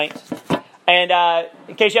And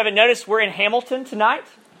in case you haven't noticed, we're in Hamilton tonight.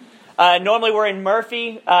 Normally we're in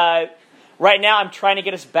Murphy. Right now I'm trying to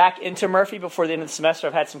get us back into Murphy before the end of the semester.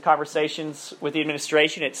 I've had some conversations with the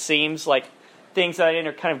administration. It seems like things that I'm in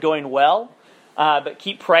are kind of going well, but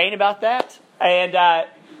keep praying about that. And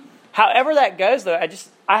however that goes, though,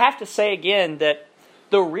 I have to say again that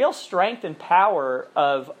the real strength and power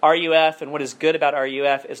of RUF and what is good about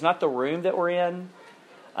RUF is not the room that we're in.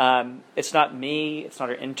 It's not me, it's not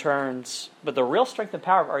our interns, but the real strength and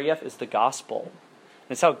power of RUF is the gospel.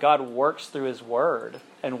 And it's how God works through His Word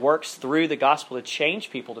and works through the gospel to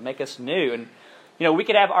change people, to make us new. And, you know, we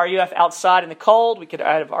could have RUF outside in the cold, we could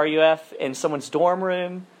have RUF in someone's dorm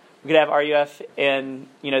room, we could have RUF in,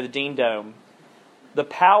 the Dean Dome. The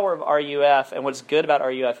power of RUF and what's good about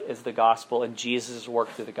RUF is the gospel and Jesus' work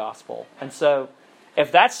through the gospel. And so,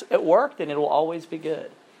 if that's at work, then it will always be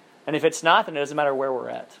good. And if it's not, then it doesn't matter where we're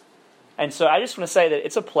at. And so I just want to say that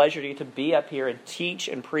it's a pleasure to get to be up here and teach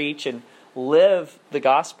and preach and live the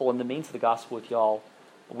gospel and the means of the gospel with y'all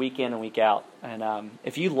week in and week out. And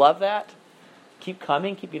if you love that, keep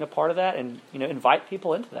coming, keep being a part of that, and invite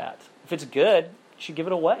people into that. If it's good, you should give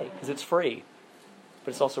it away because it's free.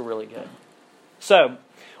 But it's also really good. So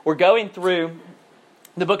we're going through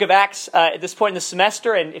the book of Acts at this point in the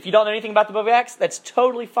semester. And if you don't know anything about the book of Acts, that's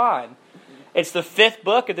totally fine. It's the fifth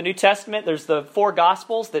book of the New Testament. There's the four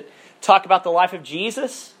Gospels that talk about the life of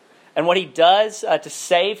Jesus and what He does to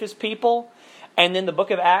save His people. And then the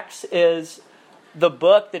book of Acts is the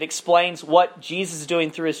book that explains what Jesus is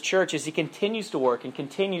doing through His church as He continues to work and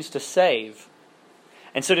continues to save.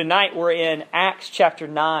 And so tonight we're in Acts chapter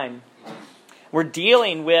 9. We're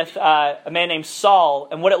dealing with a man named Saul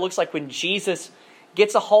and what it looks like when Jesus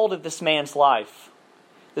gets a hold of this man's life.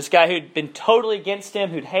 This guy who'd been totally against him,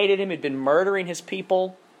 who'd hated him, who'd been murdering his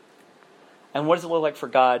people. And what does it look like for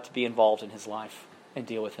God to be involved in his life and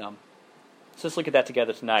deal with him? So let's look at that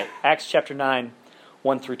together tonight. Acts chapter 9,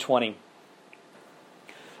 1 through 20.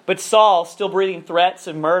 But Saul, still breathing threats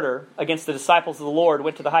and murder against the disciples of the Lord,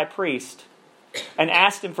 went to the high priest and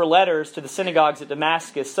asked him for letters to the synagogues at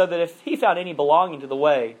Damascus, so that if he found any belonging to the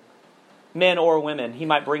way, men or women, he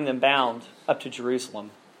might bring them bound up to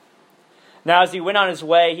Jerusalem. Now as he went on his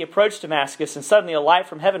way, he approached Damascus, and suddenly a light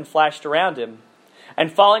from heaven flashed around him.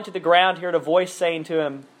 And falling to the ground, he heard a voice saying to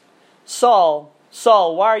him, "Saul,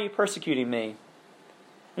 Saul, why are you persecuting me?" And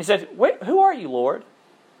he said, "Who are you, Lord?"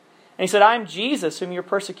 And he said, "I am Jesus, whom you're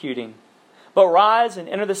persecuting. But rise and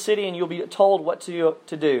enter the city, and you'll be told what to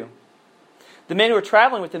do." The men who were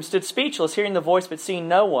traveling with him stood speechless, hearing the voice but seeing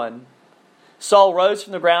no one. Saul rose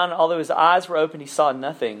from the ground, and although his eyes were open, he saw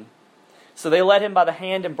nothing. So they led him by the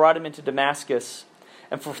hand and brought him into Damascus.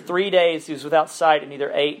 And for 3 days he was without sight and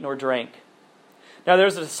neither ate nor drank. Now there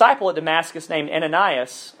was a disciple at Damascus named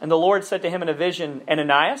Ananias, and the Lord said to him in a vision,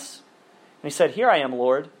 "Ananias?" And he said, "Here I am,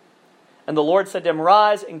 Lord." And the Lord said to him,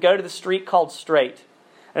 "Rise and go to the street called Straight,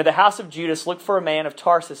 and at the house of Judas look for a man of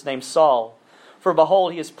Tarsus named Saul. For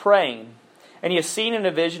behold, he is praying. And he has seen in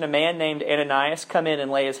a vision a man named Ananias come in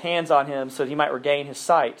and lay his hands on him so that he might regain his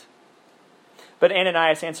sight." But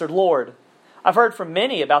Ananias answered, "Lord, I've heard from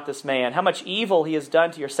many about this man, how much evil he has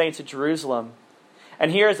done to your saints at Jerusalem.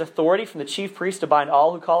 And here is authority from the chief priest to bind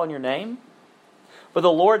all who call on your name." But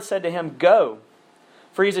the Lord said to him, "Go,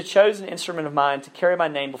 for he is a chosen instrument of mine to carry my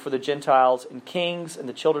name before the Gentiles and kings and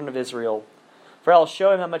the children of Israel. For I will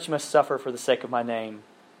show him how much he must suffer for the sake of my name."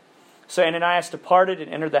 So Ananias departed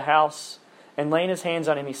and entered the house, and laying his hands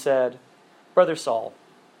on him, he said, "Brother Saul,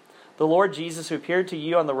 the Lord Jesus, who appeared to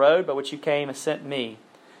you on the road by which you came, has sent me,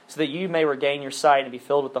 so that you may regain your sight and be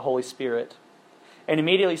filled with the Holy Spirit." And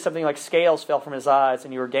immediately something like scales fell from his eyes,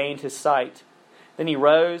 and he regained his sight. Then he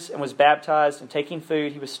rose and was baptized, and taking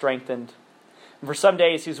food, he was strengthened. And for some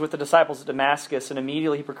days he was with the disciples at Damascus, and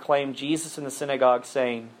immediately he proclaimed Jesus in the synagogue,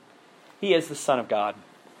 saying, "He is the Son of God."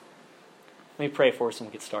 Let me pray for us and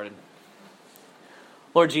we'll get started.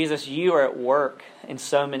 Lord Jesus, you are at work in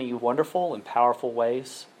so many wonderful and powerful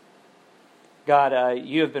ways. God,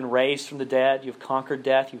 you have been raised from the dead. You've conquered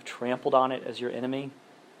death. You've trampled on it as your enemy.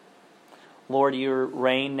 Lord, you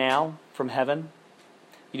reign now from heaven.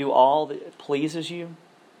 You do all that pleases you.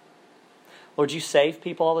 Lord, you save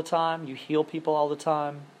people all the time. You heal people all the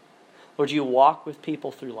time. Lord, you walk with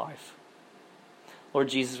people through life. Lord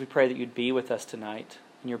Jesus, we pray that you'd be with us tonight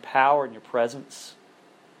in your power and your presence,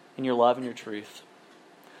 in your love and your truth.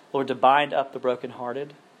 Lord, to bind up the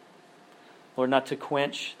brokenhearted. Lord, not to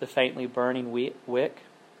quench the faintly burning wick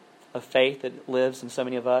of faith that lives in so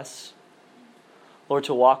many of us. Lord,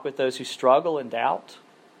 to walk with those who struggle and doubt.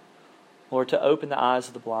 Lord, to open the eyes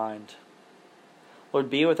of the blind. Lord,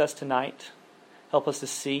 be with us tonight. Help us to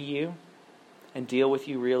see you. and deal with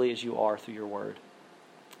you really as you are through your word.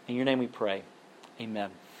 In your name we pray. Amen.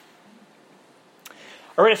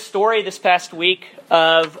 I read a story this past week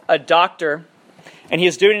of a doctor, and he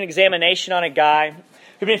was doing an examination on a guy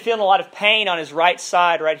who'd been feeling a lot of pain on his right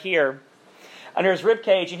side right here under his rib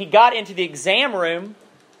cage, and he got into the exam room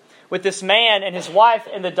with this man and his wife,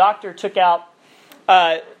 and the doctor took out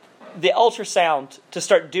the ultrasound to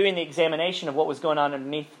start doing the examination of what was going on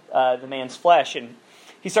underneath the man's flesh. And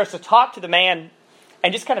he starts to talk to the man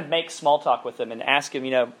and just kind of make small talk with him and ask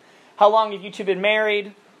him, how long have you two been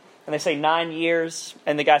married? And they say 9 years.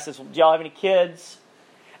 And the guy says, well, do y'all have any kids?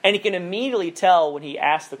 And he can immediately tell when he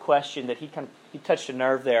asked the question that he touched a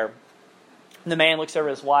nerve there. And the man looks over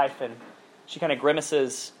at his wife and she kind of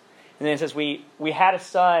grimaces. And then he says, we had a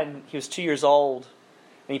son. He was 2 years old.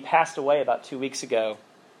 And he passed away about 2 weeks ago.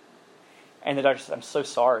 And the doctor said, I'm so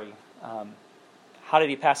sorry. How did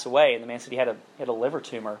he pass away? And the man said he had a liver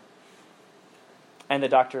tumor. And the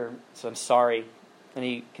doctor said, I'm sorry. And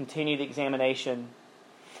he continued the examination.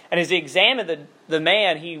 And as he examined the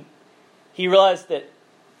man, he realized that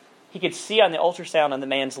he could see on the ultrasound on the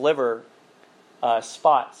man's liver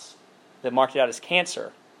spots that marked it out as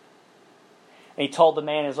cancer. And he told the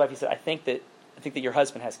man and his wife, he said, I think that your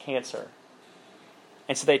husband has cancer.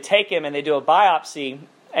 And so they take him and they do a biopsy,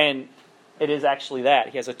 and it is actually that.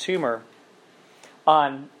 He has a tumor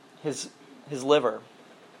on his liver.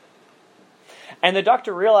 And the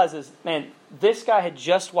doctor realizes, man, this guy had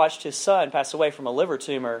just watched his son pass away from a liver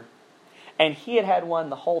tumor, and he had one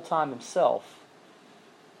the whole time himself.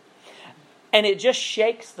 And it just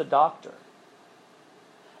shakes the doctor.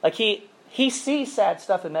 Like he sees sad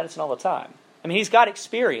stuff in medicine all the time. I mean, he's got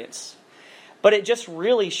experience. But it just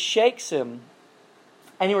really shakes him.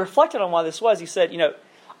 And he reflected on why this was. He said,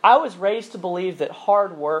 I was raised to believe that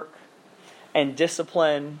hard work and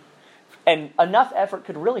discipline and enough effort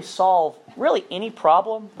could really solve really any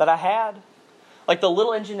problem that I had. Like the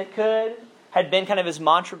little engine that could had been kind of his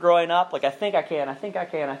mantra growing up. Like, I think I can, I think I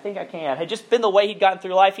can, I think I can. Had just been the way he'd gotten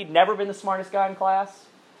through life. He'd never been the smartest guy in class.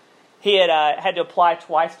 He had had to apply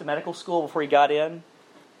twice to medical school before he got in.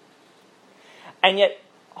 And yet,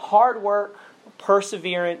 hard work,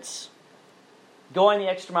 perseverance, going the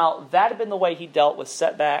extra mile, that had been the way he dealt with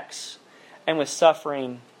setbacks and with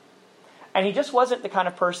suffering. And he just wasn't the kind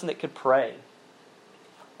of person that could pray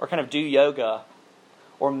or kind of do yoga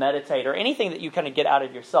or meditate or anything that you kind of get out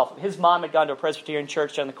of yourself. His mom had gone to a Presbyterian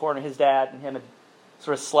church down the corner. His dad and him had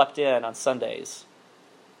sort of slept in on Sundays.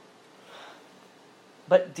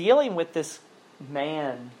 But dealing with this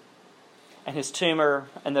man and his tumor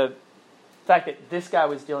and the fact that this guy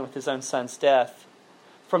was dealing with his own son's death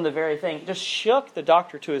from the very thing just shook the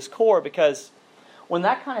doctor to his core, because when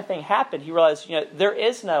that kind of thing happened, he realized, there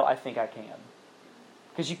is no I think I can.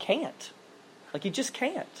 Because you can't. Like, you just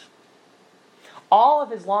can't. All of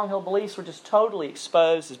his long-held beliefs were just totally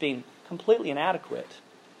exposed as being completely inadequate.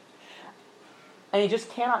 And he just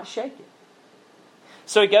cannot shake it.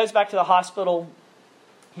 So he goes back to the hospital.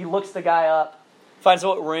 He looks the guy up, finds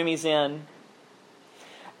out what room he's in,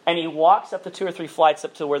 and he walks up the 2 or 3 flights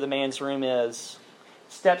up to where the man's room is,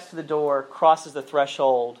 steps to the door, crosses the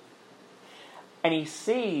threshold, and he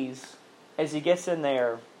sees, as he gets in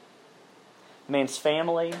there, the man's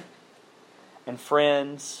family and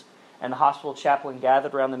friends and the hospital chaplain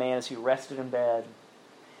gathered around the man as he rested in bed,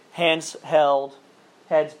 hands held,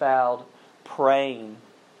 heads bowed, praying.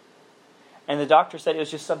 And the doctor said it was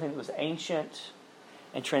just something that was ancient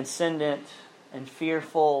and transcendent and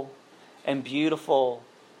fearful and beautiful.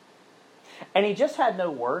 And he just had no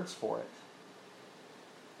words for it.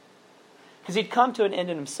 Because he'd come to an end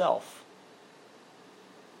in himself.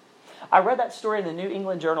 I read that story in the New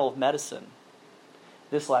England Journal of Medicine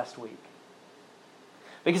this last week.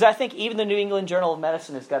 Because I think even the New England Journal of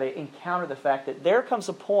Medicine has got to encounter the fact that there comes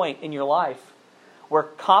a point in your life where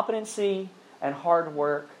competency and hard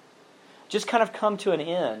work just kind of come to an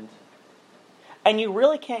end. And you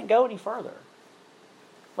really can't go any further.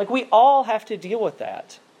 Like, we all have to deal with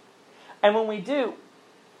that. And when we do,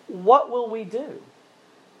 what will we do?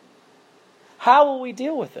 How will we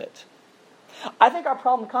deal with it? I think our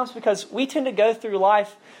problem comes because we tend to go through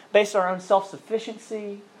life based on our own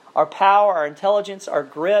self-sufficiency, our power, our intelligence, our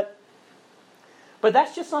grit. But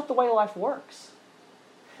that's just not the way life works.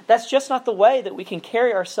 That's just not the way that we can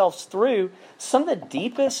carry ourselves through some of the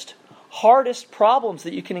deepest, hardest problems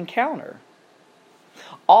that you can encounter.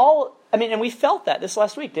 And we felt that this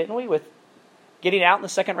last week, didn't we, with getting out in the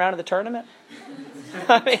second round of the tournament?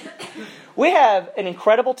 We have an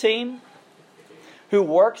incredible team who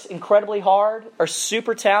works incredibly hard, are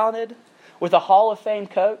super talented, with a Hall of Fame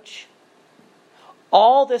coach.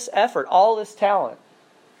 All this effort, all this talent.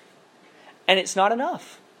 and it's not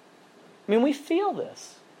enough. I mean, we feel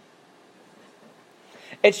this.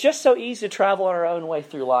 It's just so easy to travel on our own way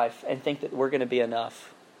through life and think that we're going to be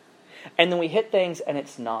enough. And then we hit things and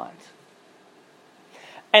it's not.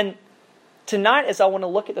 And tonight, as I want to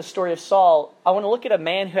look at the story of Saul, I want to look at a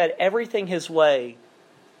man who had everything his way,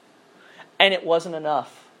 and it wasn't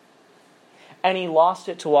enough. And he lost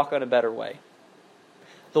it to walk on a better way.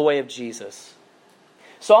 The way of Jesus.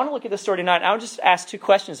 So I want to look at this story tonight, and I want to just ask two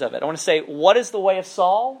questions of it. I want to say, what is the way of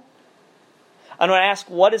Saul? I want to ask,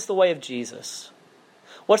 what is the way of Jesus?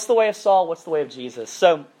 What's the way of Saul? What's the way of Jesus?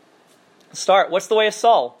 So, start. What's the way of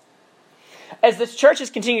Saul? As this church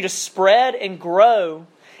has continued to spread and grow,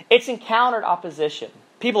 it's encountered opposition.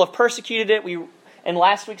 People have persecuted it. In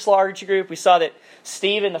last week's large group, we saw that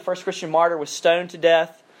Stephen, the first Christian martyr, was stoned to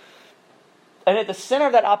death. And at the center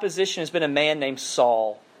of that opposition has been a man named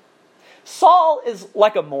Saul. Saul is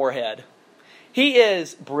like a moorhead. He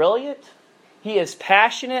is brilliant. He is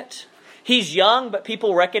passionate. He's young, but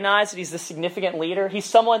people recognize that he's the significant leader. He's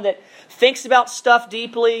someone that thinks about stuff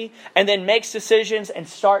deeply and then makes decisions and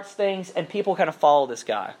starts things, and people kind of follow this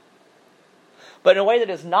guy. But in a way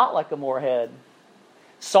that is not like a moorhead,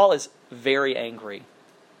 Saul is very angry.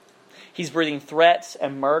 He's breathing threats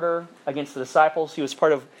and murder against the disciples. He was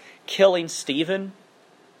part of killing Stephen,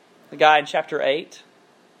 the guy in chapter 8.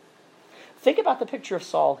 Think about the picture of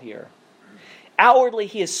Saul here. Outwardly,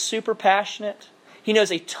 he is super passionate. He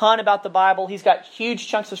knows a ton about the Bible. He's got huge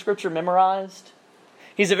chunks of Scripture memorized.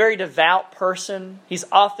 He's a very devout person. He's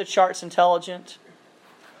off the charts intelligent.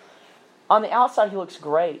 On the outside, he looks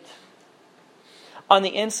great. On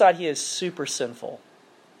the inside, he is super sinful.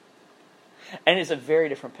 And it's a very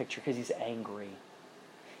different picture because he's angry.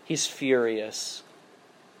 He's furious.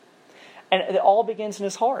 And it all begins in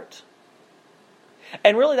his heart.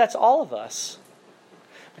 And really, that's all of us.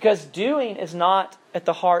 Because doing is not at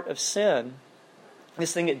the heart of sin.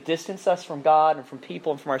 This thing that distances us from God and from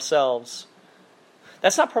people and from ourselves.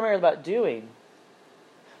 That's not primarily about doing.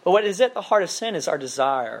 But what is at the heart of sin is our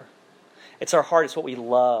desire. It's our heart. It's what we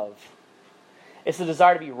love. It's the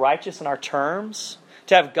desire to be righteous in our terms.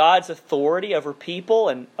 To have God's authority over people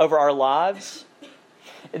and over our lives.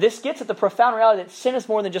 This gets at the profound reality that sin is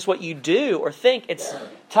more than just what you do or think. It's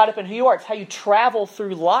tied up in who you are. It's how you travel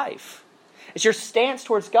through life. It's your stance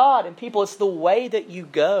towards God and people. It's the way that you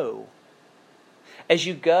go. As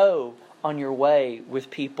you go on your way with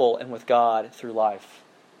people and with God through life.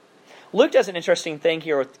 Luke does an interesting thing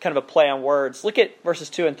here with kind of a play on words. Look at verses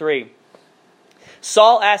 2 and 3.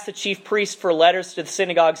 Saul asked the chief priest for letters to the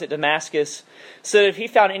synagogues at Damascus, so that if he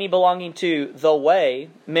found any belonging to the way,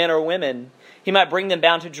 men or women, he might bring them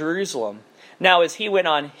bound to Jerusalem. Now as he went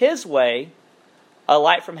on his way, a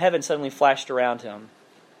light from heaven suddenly flashed around him.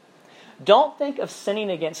 Don't think of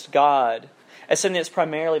sinning against God as something that's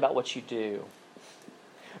primarily about what you do.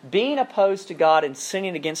 Being opposed to God and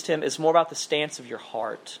sinning against Him is more about the stance of your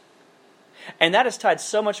heart. And that is tied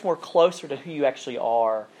so much more closer to who you actually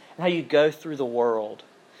are and how you go through the world.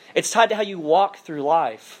 It's tied to how you walk through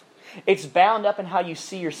life. It's bound up in how you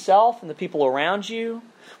see yourself and the people around you,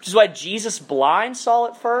 which is why Jesus blinds Saul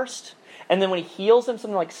at first, and then when He heals him,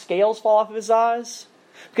 something like scales fall off of his eyes.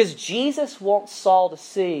 Because Jesus wants Saul to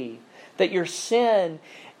see that your sin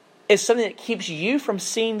is something that keeps you from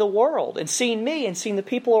seeing the world and seeing me and seeing the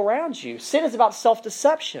people around you. Sin is about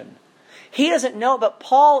self-deception. He doesn't know, but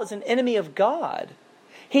Paul is an enemy of God.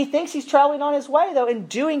 He thinks he's traveling on his way, though, and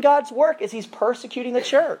doing God's work as he's persecuting the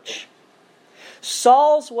church.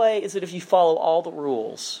 Saul's way is that if you follow all the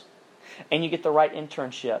rules and you get the right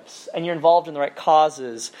internships and you're involved in the right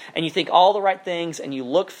causes and you think all the right things and you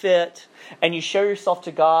look fit and you show yourself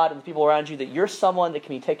to God and the people around you that you're someone that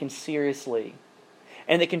can be taken seriously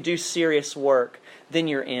and that can do serious work, then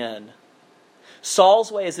you're in.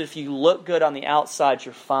 Saul's way is that if you look good on the outside,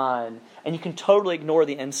 you're fine, and you can totally ignore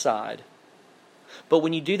the inside. But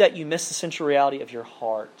when you do that, you miss the central reality of your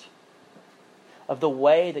heart, of the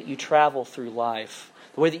way that you travel through life,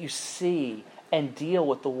 the way that you see and deal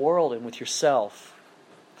with the world and with yourself.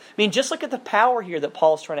 I mean, just look at the power here that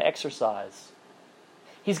Paul's trying to exercise.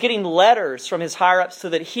 He's getting letters from his higher-ups so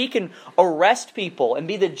that he can arrest people and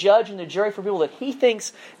be the judge and the jury for people that he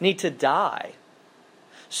thinks need to die.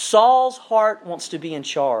 Saul's heart wants to be in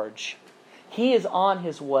charge. He is on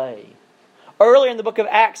his way. Earlier in the book of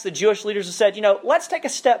Acts, the Jewish leaders have said, let's take a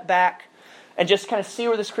step back and just kind of see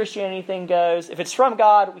where this Christianity thing goes. If it's from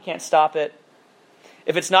God, we can't stop it.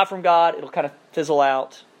 If it's not from God, it'll kind of fizzle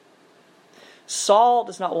out. Saul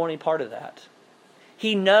does not want any part of that.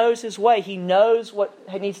 He knows his way. He knows what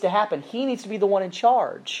needs to happen. He needs to be the one in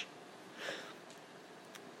charge.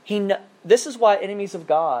 This is why enemies of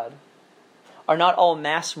God are not all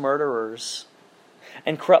mass murderers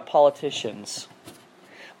and corrupt politicians.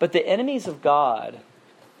 But the enemies of God,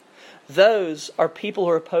 those are people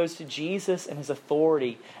who are opposed to Jesus and His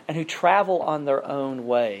authority and who travel on their own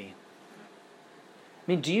way. I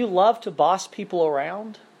mean, do you love to boss people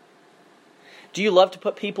around? Do you love to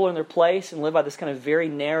put people in their place and live by this kind of very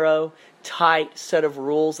narrow, tight set of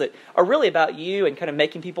rules that are really about you and kind of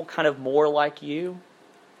making people kind of more like you?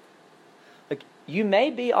 Like, you may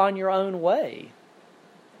be on your own way.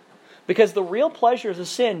 Because the real pleasures of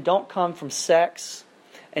sin don't come from sex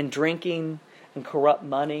and drinking and corrupt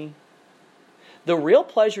money. The real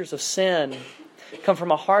pleasures of sin come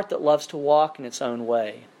from a heart that loves to walk in its own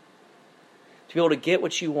way. To be able to get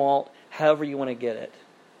what you want, however you want to get it.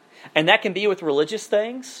 And that can be with religious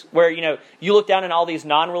things, where, you look down on all these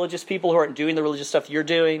non-religious people who aren't doing the religious stuff you're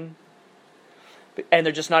doing, and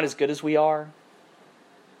they're just not as good as we are.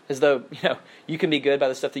 As though, you can be good by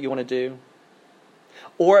the stuff that you want to do.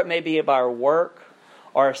 Or it may be about our work,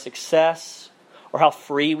 or our success, or how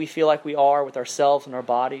free we feel like we are with ourselves and our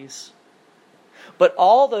bodies. But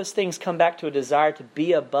all those things come back to a desire to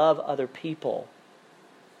be above other people,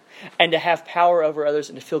 and to have power over others,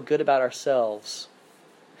 and to feel good about ourselves.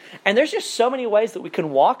 And there's just so many ways that we can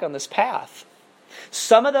walk on this path.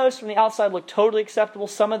 Some of those from the outside look totally acceptable.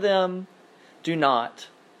 Some of them do not.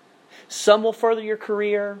 Some will further your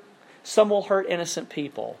career. Some will hurt innocent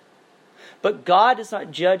people. But God does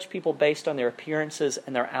not judge people based on their appearances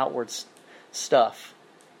and their outward stuff.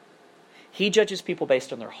 He judges people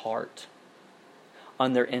based on their heart,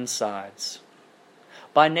 on their insides.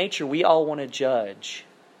 By nature, we all want to judge.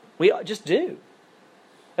 We just do.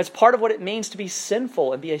 That's part of what it means to be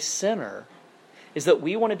sinful and be a sinner, is that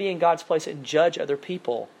we want to be in God's place and judge other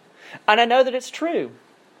people. And I know that it's true,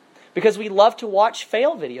 because we love to watch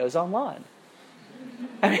fail videos online.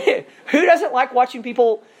 I mean, who doesn't like watching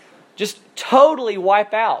people just totally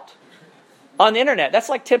wipe out on the internet? That's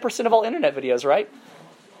like 10% of all internet videos, right?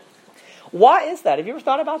 Why is that? Have you ever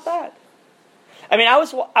thought about that? I mean,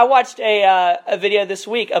 I watched a video this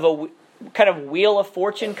week of a kind of Wheel of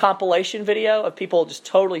Fortune compilation video of people just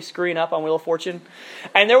totally screwing up on Wheel of Fortune.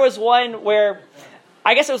 And there was one where,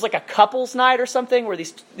 I guess it was like a couples night or something, where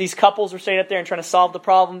these couples were staying up there and trying to solve the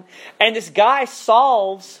problem. And this guy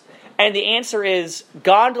solves, and the answer is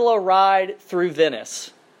gondola ride through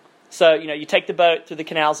Venice. So, you take the boat through the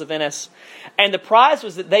canals of Venice. And the prize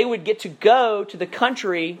was that they would get to go to the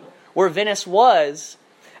country where Venice was.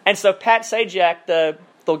 And so Pat Sajak, the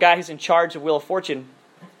guy who's in charge of Wheel of Fortune,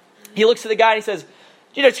 he looks at the guy and he says,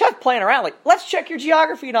 it's kind of playing around. Like, let's check your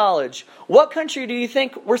geography knowledge. What country do you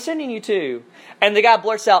think we're sending you to? And the guy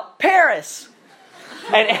blurts out, Paris.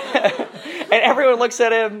 And everyone looks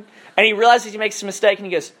at him, and he realizes he makes a mistake, and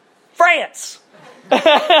he goes, France.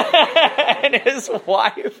 And his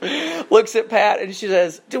wife looks at Pat, and she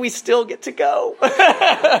says, do we still get to go?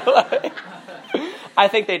 I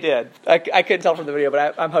think they did. I couldn't tell from the video,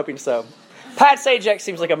 but I'm hoping so. Pat Sajak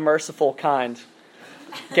seems like a merciful, kind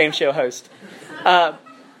game show host.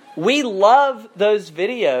 We love those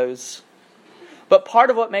videos, but part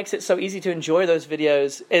of what makes it so easy to enjoy those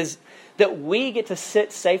videos is that we get to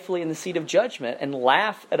sit safely in the seat of judgment and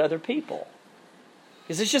laugh at other people.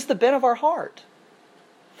 Because it's just the bent of our heart.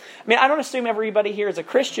 I mean, I don't assume everybody here is a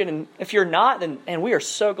Christian, and if you're not, then we are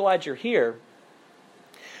so glad you're here.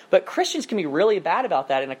 But Christians can be really bad about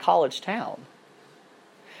that in a college town.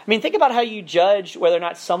 I mean, think about how you judge whether or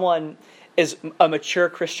not someone is a mature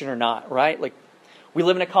Christian or not, right? Like, we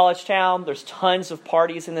live in a college town, there's tons of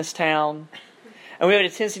parties in this town, and we have a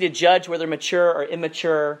tendency to judge whether mature or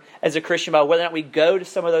immature as a Christian by whether or not we go to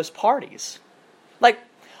some of those parties. Like,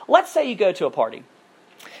 let's say you go to a party,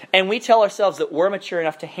 and we tell ourselves that we're mature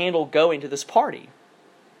enough to handle going to this party.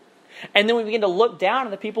 And then we begin to look down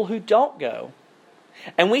on the people who don't go.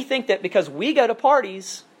 And we think that because we go to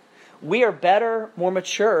parties, we are better, more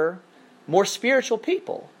mature, more spiritual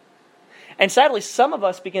people. And sadly, some of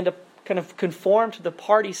us begin to kind of conform to the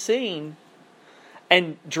party scene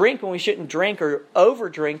and drink when we shouldn't drink, or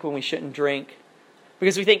over-drink when we shouldn't drink,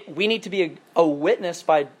 because we think we need to be a witness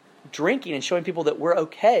by drinking and showing people that we're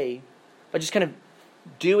okay by just kind of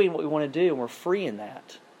doing what we want to do, and we're free in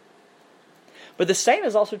that. But the same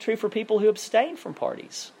is also true for people who abstain from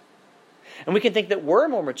parties. And we can think that we're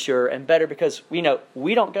more mature and better because we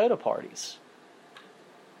don't go to parties.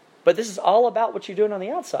 But this is all about what you're doing on the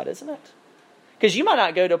outside, isn't it? Because you might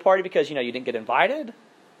not go to a party because, you didn't get invited.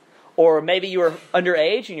 Or maybe you were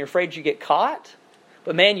underage and you're afraid you get caught.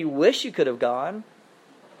 But man, you wish you could have gone.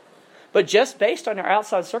 But just based on your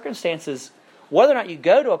outside circumstances, whether or not you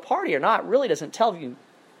go to a party or not really doesn't tell you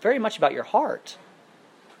very much about your heart.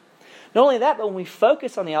 Not only that, but when we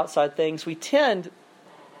focus on the outside things, we tend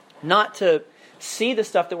not to see the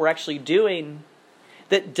stuff that we're actually doing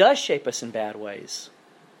that does shape us in bad ways.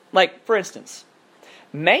 Like, for instance,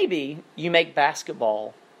 maybe you make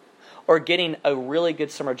basketball or getting a really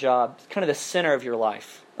good summer job kind of the center of your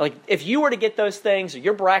life. Like, if you were to get those things,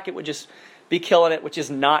 your bracket would just be killing it, which is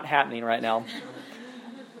not happening right now.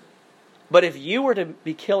 But if you were to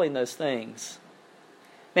be killing those things,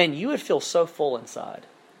 man, you would feel so full inside.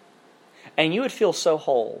 And you would feel so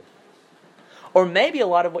whole. Or maybe a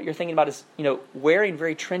lot of what you're thinking about is, wearing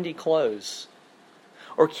very trendy clothes.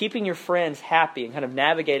 Or keeping your friends happy and kind of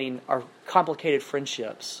navigating our complicated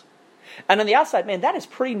friendships. And on the outside, man, that is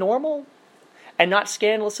pretty normal and not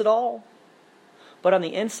scandalous at all. But on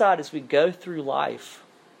the inside, as we go through life,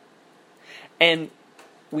 and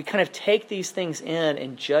we kind of take these things in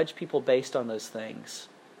and judge people based on those things,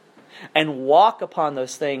 and walk upon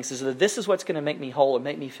those things as though this is what's going to make me whole and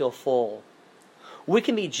make me feel full, we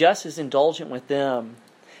can be just as indulgent with them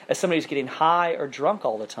as somebody who's getting high or drunk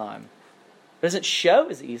all the time. It doesn't show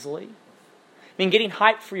as easily. I mean, getting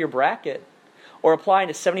hyped for your bracket or applying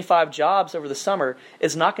to 75 jobs over the summer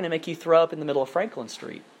is not going to make you throw up in the middle of Franklin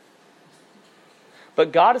Street.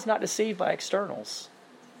 But God is not deceived by externals.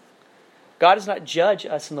 God does not judge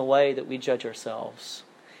us in the way that we judge ourselves.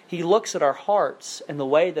 He looks at our hearts and the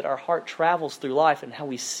way that our heart travels through life and how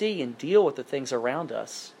we see and deal with the things around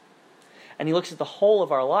us. And He looks at the whole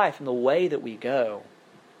of our life and the way that we go.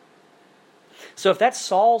 So if that's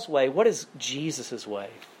Saul's way, what is Jesus' way?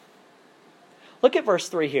 Look at verse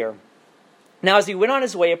 3 here. Now as he went on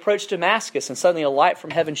his way, he approached Damascus, and suddenly a light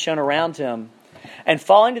from heaven shone around him. And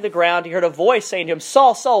falling to the ground, he heard a voice saying to him,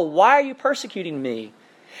 Saul, Saul, why are you persecuting me?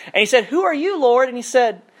 And he said, Who are you, Lord? And he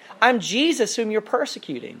said, I'm Jesus whom you're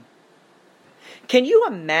persecuting. Can you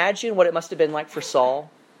imagine what it must have been like for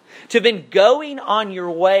Saul? To have been going on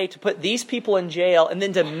your way to put these people in jail and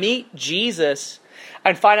then to meet Jesus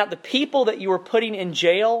and find out the people that you were putting in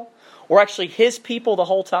jail were actually his people the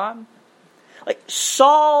whole time? Like,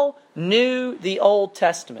 Saul knew the Old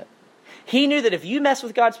Testament. He knew that if you mess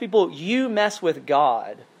with God's people, you mess with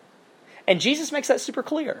God. And Jesus makes that super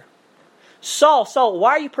clear. Saul, Saul,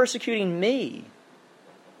 why are you persecuting me?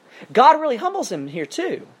 God really humbles him here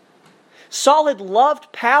too. Saul had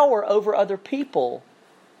loved power over other people.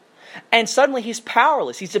 And suddenly he's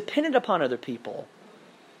powerless. He's dependent upon other people.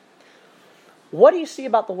 What do you see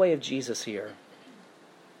about the way of Jesus here?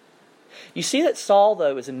 You see that Saul,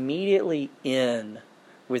 though, is immediately in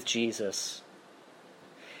with Jesus.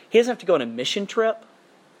 He doesn't have to go on a mission trip.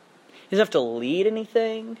 He doesn't have to lead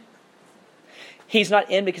anything. He's not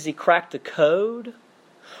in because he cracked the code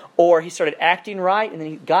or he started acting right and then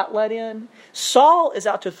he got let in. Saul is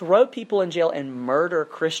out to throw people in jail and murder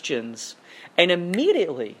Christians. And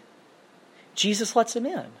immediately, Jesus lets him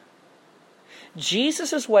in.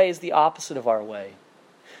 Jesus' way is the opposite of our way.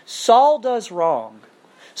 Saul does wrong.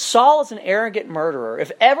 Saul is an arrogant murderer.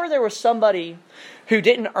 If ever there was somebody who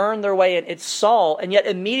didn't earn their way in, it's Saul. And yet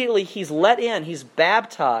immediately he's let in. He's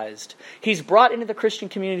baptized. He's brought into the Christian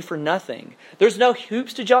community for nothing. There's no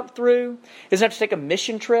hoops to jump through. He doesn't have to take a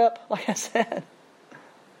mission trip, like I said.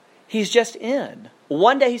 He's just in.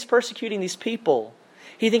 One day he's persecuting these people.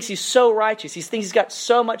 He thinks he's so righteous. He thinks he's got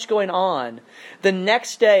so much going on. The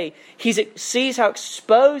next day, he sees how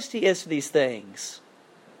exposed he is to these things.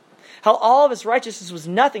 How all of his righteousness was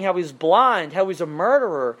nothing. How he was blind. How he's a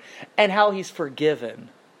murderer. And how he's forgiven.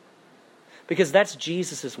 Because that's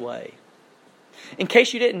Jesus' way. In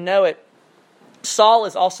case you didn't know it, Saul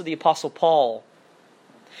is also the Apostle Paul,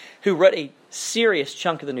 who wrote a serious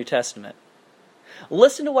chunk of the New Testament.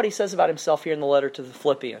 Listen to what he says about himself here in the letter to the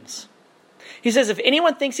Philippians. He says, if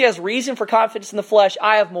anyone thinks he has reason for confidence in the flesh,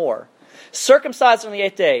 I have more. Circumcised on the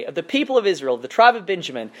 8th day, of the people of Israel, of the tribe of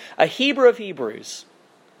Benjamin, a Hebrew of Hebrews.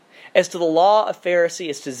 As to the law, a Pharisee.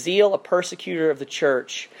 As to zeal, a persecutor of the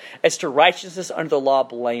church. As to righteousness under the law,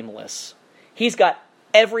 blameless. He's got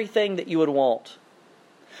everything that you would want.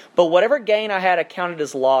 But whatever gain I had, I counted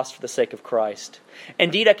as loss for the sake of Christ.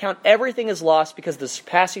 Indeed, I count everything as loss because of the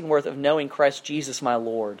surpassing worth of knowing Christ Jesus my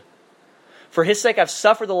Lord. For his sake I've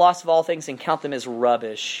suffered the loss of all things and count them as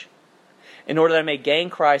rubbish, in order that I may gain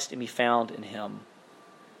Christ and be found in him.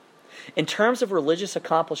 In terms of religious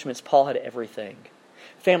accomplishments, Paul had everything.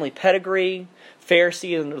 Family pedigree,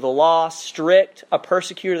 Pharisee under the law, strict, a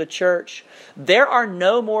persecutor of the church. There are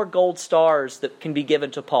no more gold stars that can be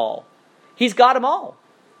given to Paul. He's got them all.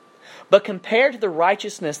 But compared to the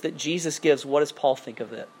righteousness that Jesus gives, what does Paul think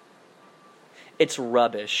of it? It's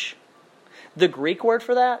rubbish. The Greek word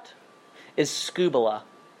for that is skubala,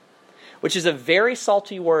 which is a very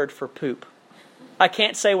salty word for poop. I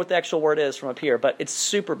can't say what the actual word is from up here, but it's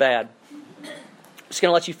super bad. just going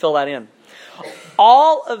to let you fill that in.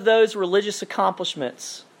 All of those religious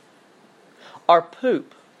accomplishments are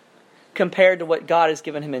poop compared to what God has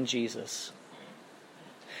given him in Jesus.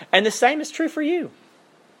 And the same is true for you.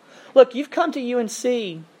 Look, you've come to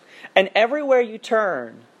UNC, and everywhere you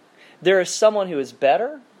turn, there is someone who is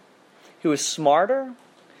better, who is smarter,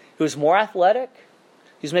 who is more athletic,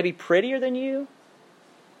 who's maybe prettier than you.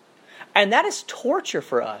 And that is torture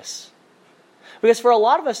for us. Because for a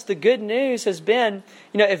lot of us, the good news has been,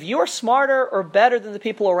 if you're smarter or better than the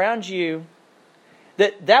people around you,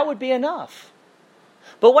 that would be enough.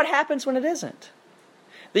 But what happens when it isn't?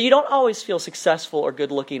 That you don't always feel successful or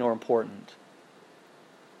good looking or important.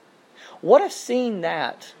 What if seeing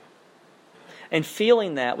that and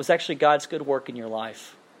feeling that was actually God's good work in your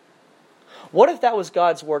life? What if that was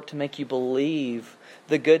God's work to make you believe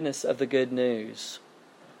the goodness of the good news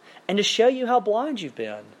and to show you how blind you've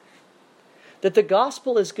been? That the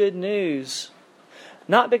gospel is good news,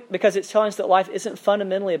 not because it's telling us that life isn't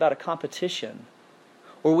fundamentally about a competition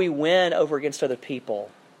where we win over against other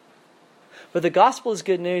people. But the gospel is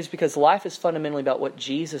good news because life is fundamentally about what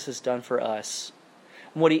Jesus has done for us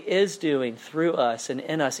and what he is doing through us and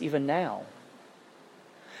in us even now.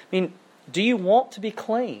 I mean, do you want to be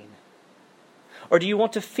clean? Or do you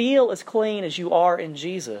want to feel as clean as you are in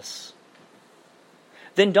Jesus?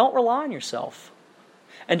 Then don't rely on yourself.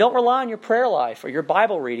 And don't rely on your prayer life or your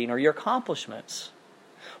Bible reading or your accomplishments.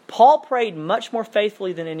 Paul prayed much more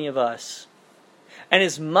faithfully than any of us and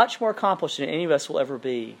is much more accomplished than any of us will ever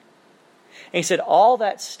be. And he said all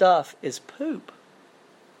that stuff is poop.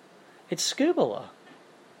 It's scubala.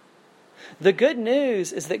 The good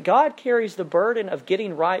news is that God carries the burden of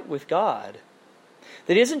getting right with God.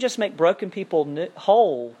 That he doesn't just make broken people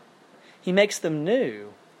whole, he makes them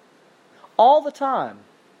new. All the time.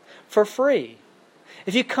 For free.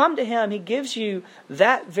 If you come to him, he gives you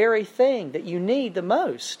that very thing that you need the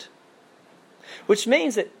most. Which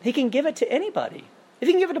means that he can give it to anybody. If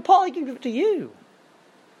he can give it to Paul, he can give it to you.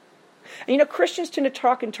 And Christians tend to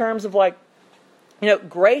talk in terms of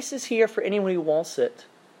grace is here for anyone who wants it.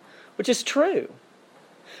 Which is true.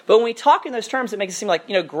 But when we talk in those terms, it makes it seem like,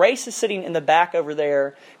 grace is sitting in the back over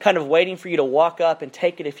there, kind of waiting for you to walk up and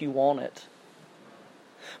take it if you want it.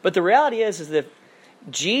 But the reality is that if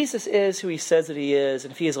Jesus is who he says that he is,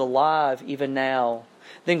 and if he is alive even now,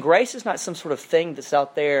 then grace is not some sort of thing that's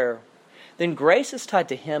out there. Then grace is tied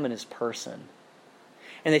to him and his person.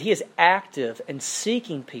 And that he is active and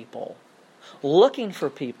seeking people, looking for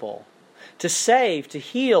people, to save, to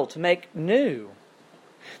heal, to make new.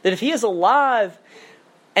 That if he is alive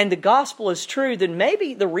and the gospel is true, then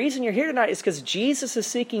maybe the reason you're here tonight is because Jesus is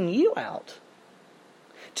seeking you out.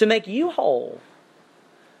 To make you whole.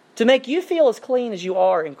 To make you feel as clean as you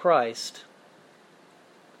are in Christ.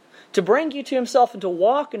 To bring you to himself and to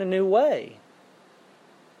walk in a new way.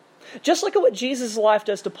 Just look at what Jesus' life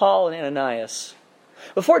does to Paul and Ananias.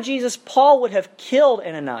 Before Jesus, Paul would have killed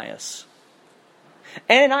Ananias.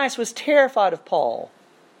 Ananias was terrified of Paul.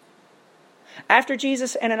 After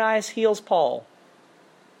Jesus, Ananias heals Paul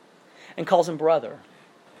and calls him brother.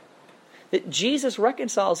 That Jesus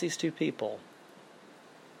reconciles these two people.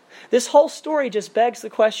 This whole story just begs the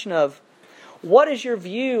question of, what is your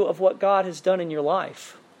view of what God has done in your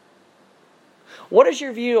life? What is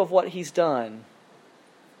your view of what he's done?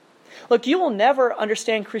 Look, you will never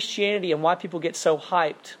understand Christianity and why people get so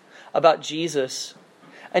hyped about Jesus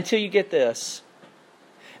until you get this.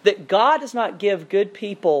 That God does not give good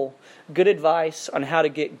people good advice on how to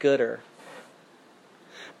get gooder.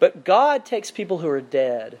 But God takes people who are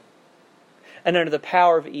dead and under the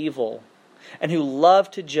power of evil and who love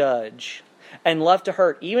to judge and love to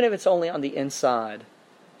hurt, even if it's only on the inside.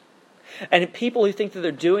 And people who think that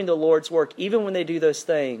they're doing the Lord's work, even when they do those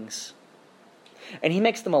things. And he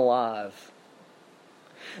makes them alive.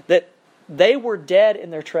 That they were dead in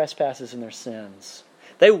their trespasses and their sins.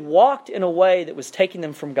 They walked in a way that was taking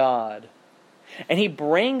them from God. And he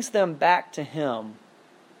brings them back to him.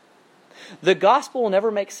 The gospel will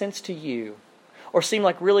never make sense to you or seem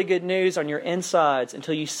like really good news on your insides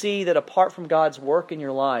until you see that apart from God's work in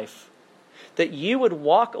your life, that you would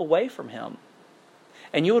walk away from him.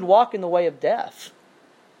 And you would walk in the way of death.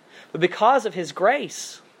 But because of his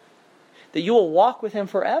grace, that you will walk with him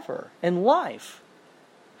forever in life.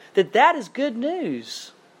 That is good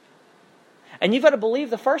news. And you've got to believe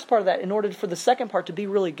the first part of that in order for the second part to be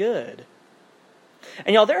really good.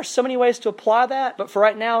 And there are so many ways to apply that, but for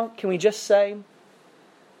right now, can we just say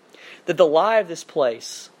that the lie of this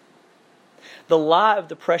place, the lie of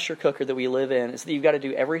the pressure cooker that we live in, is that you've got to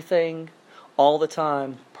do everything all the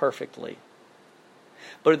time perfectly.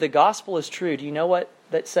 But if the gospel is true, do you know what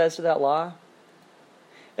that says to that lie?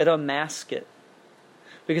 It unmasks it.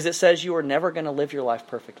 Because it says you are never going to live your life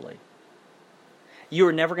perfectly. You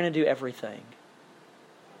are never going to do everything.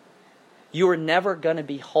 You are never going to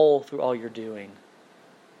be whole through all you're doing.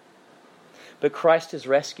 But Christ has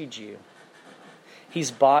rescued you.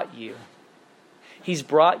 He's bought you. He's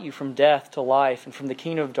brought you from death to life and from the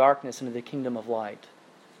kingdom of darkness into the kingdom of light.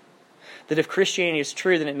 That if Christianity is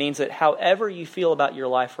true, then it means that however you feel about your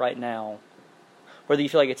life right now, whether you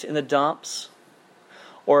feel like it's in the dumps,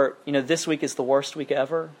 or, this week is the worst week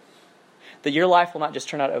ever, that your life will not just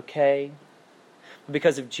turn out okay, but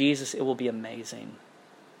because of Jesus, it will be amazing.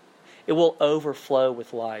 It will overflow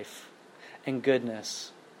with life and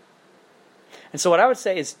goodness. And so what I would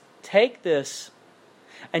say is take this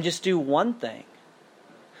and just do one thing.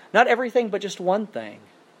 Not everything, but just one thing.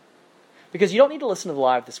 Because you don't need to listen to the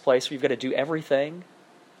lie of this place where you've got to do everything.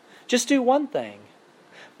 Just do one thing.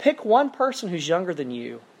 Pick one person who's younger than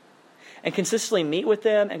you and consistently meet with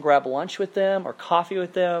them and grab lunch with them or coffee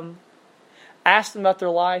with them. Ask them about their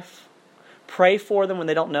life. Pray for them when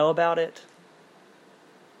they don't know about it.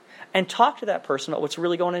 And talk to that person about what's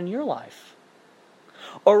really going on in your life.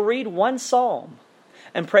 Or read one psalm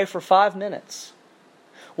and pray for 5 minutes.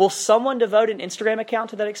 Will someone devote an Instagram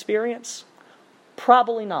account to that experience?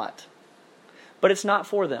 Probably not. But it's not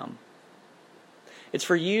for them. It's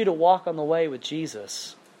for you to walk on the way with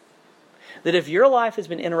Jesus. That if your life has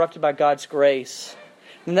been interrupted by God's grace,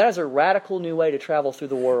 then that is a radical new way to travel through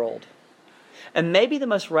the world. And maybe the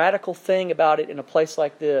most radical thing about it in a place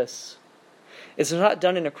like this is it's not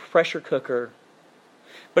done in a pressure cooker,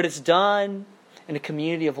 but it's done in a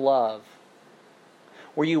community of love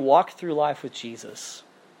where you walk through life with Jesus.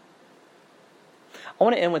 I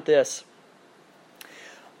want to end with this.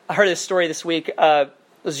 I heard this story this week. It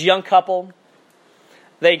was a young couple.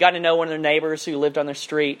 They got to know one of their neighbors who lived on their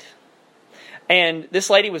street. And this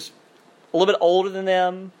lady was a little bit older than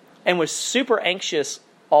them and was super anxious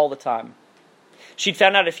all the time. She'd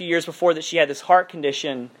found out a few years before that she had this heart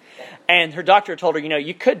condition. And her doctor told her,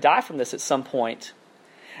 you could die from this at some point.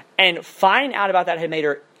 And finding out about that had made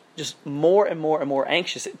her just more and more and more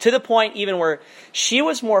anxious. To the point even where she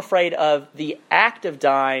was more afraid of the act of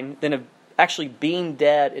dying than of actually being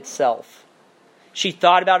dead itself. She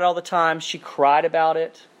thought about it all the time. She cried about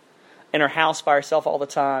it in her house by herself all the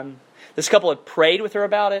time. This couple had prayed with her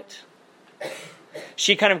about it.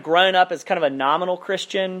 She kind of grown up as kind of a nominal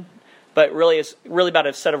Christian, but really is really about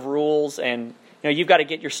a set of rules, and you've got to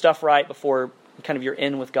get your stuff right before kind of you're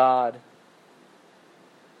in with God.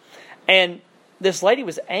 And this lady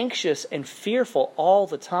was anxious and fearful all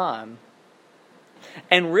the time.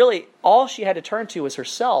 And really, all she had to turn to was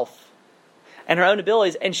herself and her own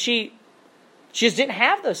abilities. And she just didn't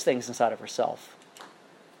have those things inside of herself.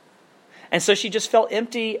 And so she just felt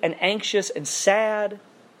empty and anxious and sad.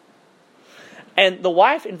 And the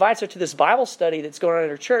wife invites her to this Bible study that's going on at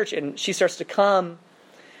her church. And she starts to come.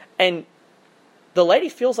 And the lady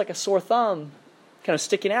feels like a sore thumb kind of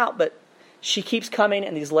sticking out. But she keeps coming,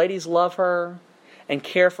 and these ladies love her and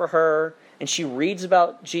care for her. And she reads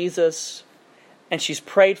about Jesus. And she's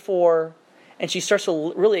prayed for. And she starts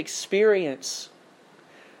to really experience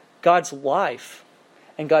God's life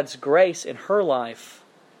and God's grace in her life.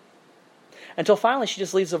 Until finally she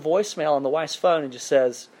just leaves a voicemail on the wife's phone and just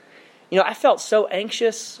says, I felt so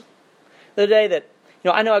anxious the other day that,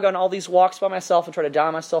 I know I go on all these walks by myself and try to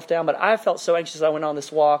dial myself down, but I felt so anxious I went on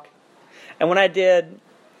this walk. And when I did,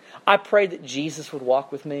 I prayed that Jesus would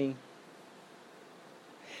walk with me.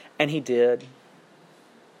 And He did.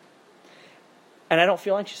 And I don't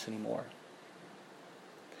feel anxious anymore.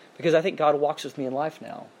 Because I think God walks with me in life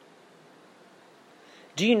now.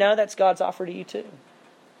 Do you know that's God's offer to you too?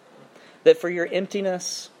 That for your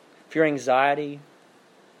emptiness, for your anxiety,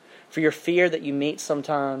 for your fear that you meet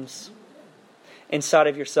sometimes inside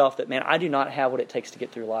of yourself, that, man, I do not have what it takes to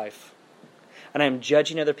get through life. And I'm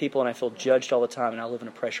judging other people, and I feel judged all the time, and I live in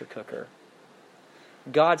a pressure cooker.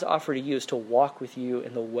 God's offer to you is to walk with you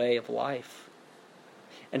in the way of life.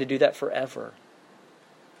 And to do that forever.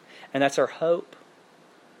 And that's our hope.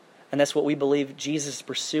 And that's what we believe Jesus is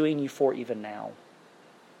pursuing you for even now.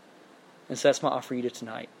 And so that's my offer to you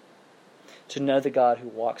tonight. To know the God who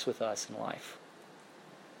walks with us in life.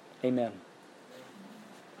 Amen.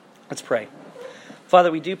 Let's pray.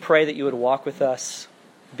 Father, we do pray that you would walk with us,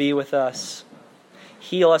 be with us,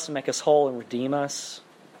 heal us and make us whole and redeem us.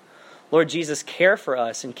 Lord Jesus, care for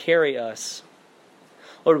us and carry us.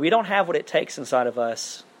 Lord, we don't have what it takes inside of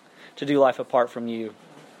us to do life apart from you.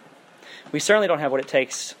 We certainly don't have what it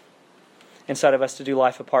takes inside of us to do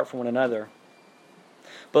life apart from one another.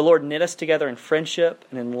 But Lord, knit us together in friendship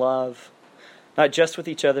and in love, not just with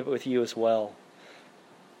each other, but with you as well.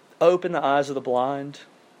 Open the eyes of the blind,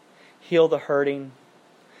 heal the hurting,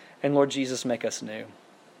 And Lord Jesus, make us new.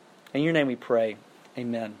 In your name we pray.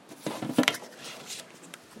 Amen.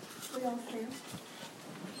 We all stand.